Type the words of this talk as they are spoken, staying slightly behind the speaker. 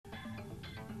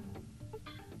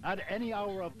At any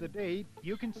hour of the day,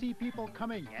 you can see people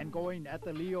coming and going at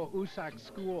the Leo Usak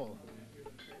School.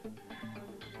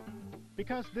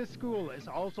 Because this school is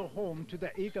also home to the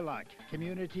Igalaaq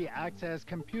Community Access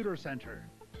Computer Center.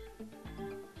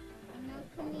 I'm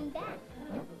not coming back.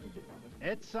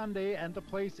 It's Sunday and the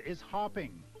place is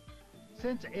hopping.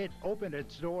 Since it opened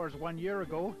its doors 1 year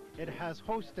ago, it has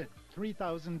hosted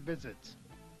 3,000 visits.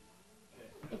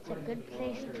 It's a good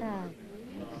place to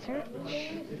search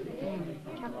and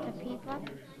talk to people.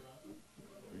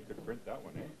 You could print that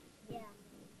one, eh? Yeah.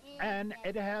 And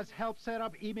it has helped set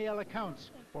up email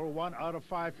accounts for 1 out of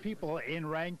 5 people in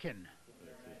Rankin.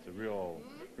 It's a real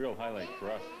highlight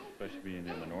for us, especially being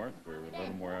in the north. We're a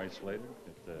little more isolated.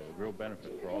 It's a real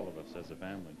benefit for all of us as a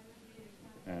family.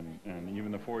 And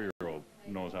even the 4-year-old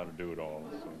knows how to do it all.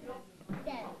 So.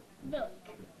 Dad, look.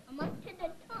 I'm up to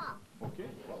the top. Okay,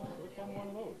 well, click on one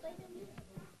of those.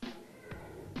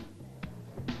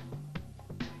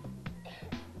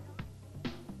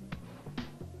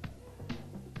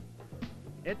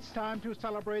 It's time to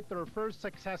celebrate their first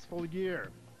successful year.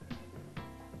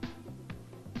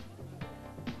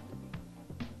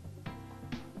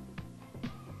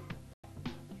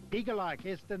 Igalaaq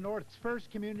is the North's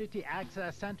first community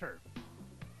access center.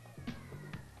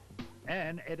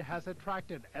 And it has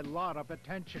attracted a lot of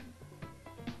attention.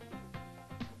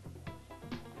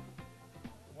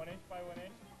 1 inch by 1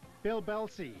 inch. Bill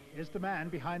Belsey is the man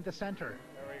behind the center.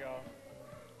 There we go.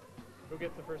 Who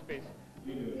gets the first base?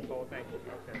 Oh, thank you.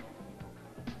 Okay.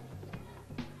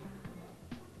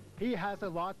 He has a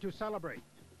lot to celebrate.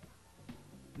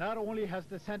 Not only has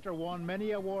the center won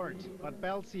many awards, but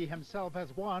Belsey himself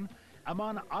has won,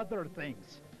 among other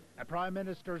things, a Prime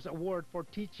Minister's Award for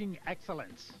Teaching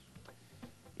Excellence.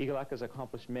 Igalaaq has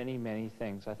accomplished many, many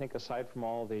things. I think aside from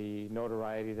all the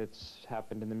notoriety that's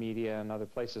happened in the media and other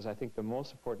places, I think the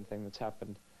most important thing that's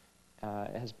happened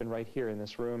has been right here in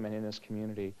this room and in this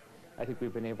community. I think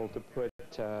we've been able to put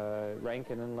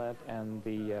Rankin Inlet and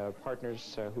the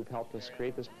partners who've helped us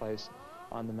create this place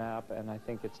on the map, and I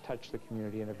think it's touched the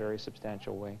community in a very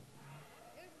substantial way.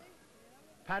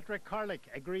 Patrick Carlick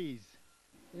agrees.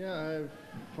 Yeah, I've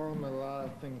found a lot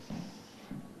of things,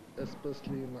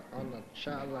 especially on the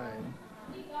chat line.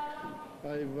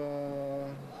 I've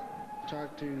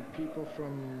talked to people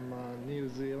from New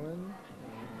Zealand,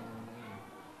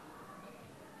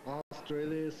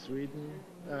 Australia, Sweden,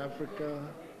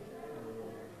 Africa,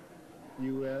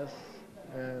 US,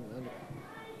 and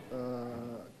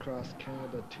across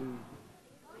Canada too.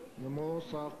 The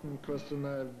most often question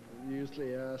I've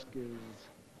usually asked is,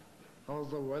 how's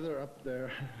the weather up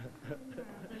there?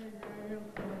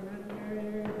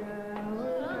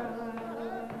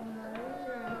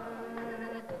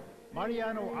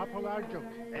 Mariano Apolarjuk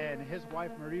and his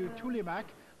wife Marie Tulimak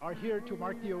are here to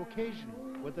mark the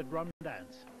occasion with a drum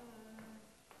dance.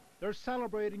 They're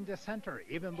celebrating the center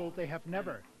even though they have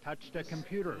never touched a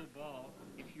computer.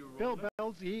 Bill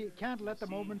Belsey can't let the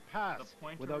moment pass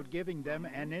without giving them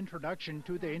an introduction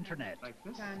to the internet. Like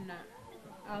this?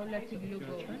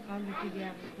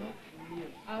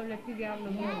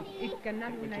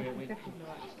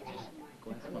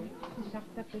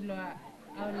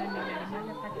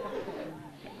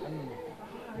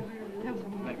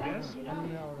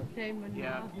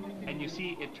 Yeah. And you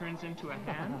see it turns into a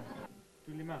hand.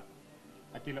 Tulima.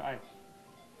 Atilo ay.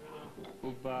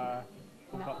 Ubaha.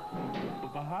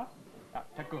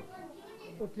 Tako.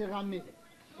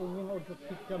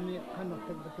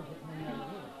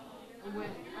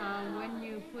 When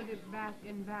you put it back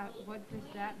and back, what does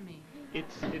that mean?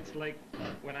 It's like,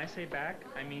 when I say back,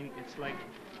 I mean it's like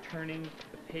turning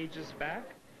the pages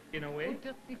back in a way.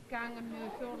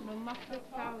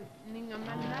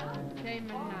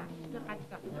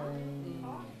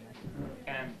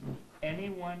 And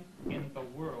anyone in the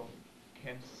world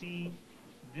can see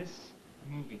this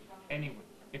movie anywhere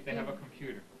if they have a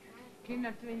computer.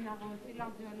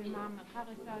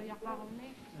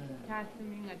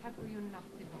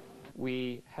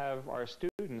 We have our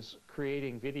students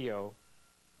creating video.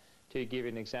 To give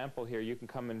you an example here, you can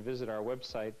come and visit our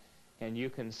website and you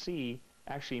can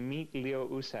actually meet Leo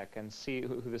Usak and see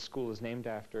who the school is named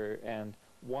after and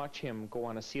watch him go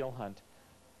on a seal hunt.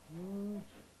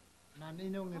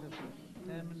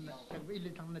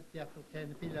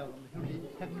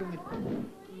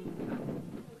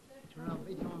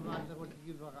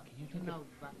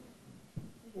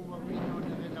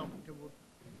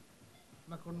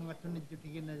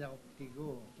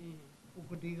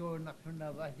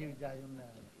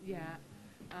 Yeah,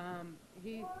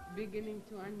 he's beginning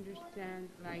to understand,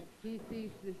 like he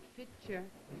sees this picture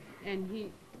and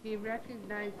he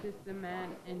recognizes the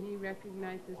man and he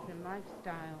recognizes the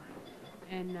lifestyle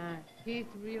And he's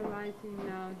realizing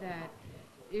now that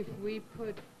if we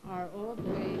put our old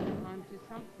ways onto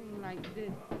something like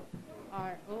this,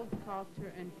 our old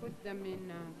culture, and put them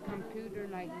in a computer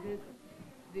like this,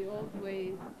 the old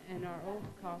ways and our old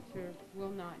culture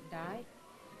will not die.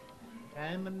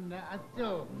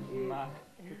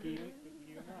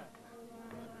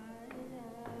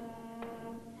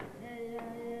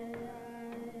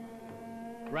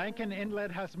 Rankin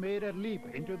Inlet has made a leap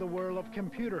into the world of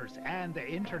computers and the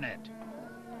internet.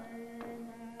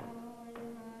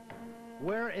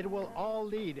 Where it will all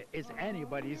lead is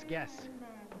anybody's guess.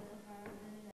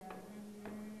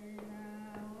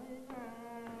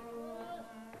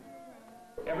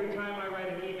 Every time I write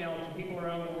an email to people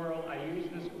around the world, I use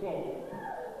this quote.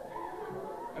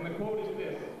 And the quote is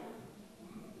this: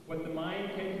 what the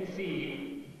mind can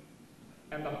conceive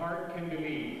and the heart can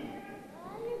believe,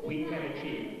 we can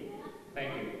achieve.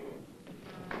 Thank you.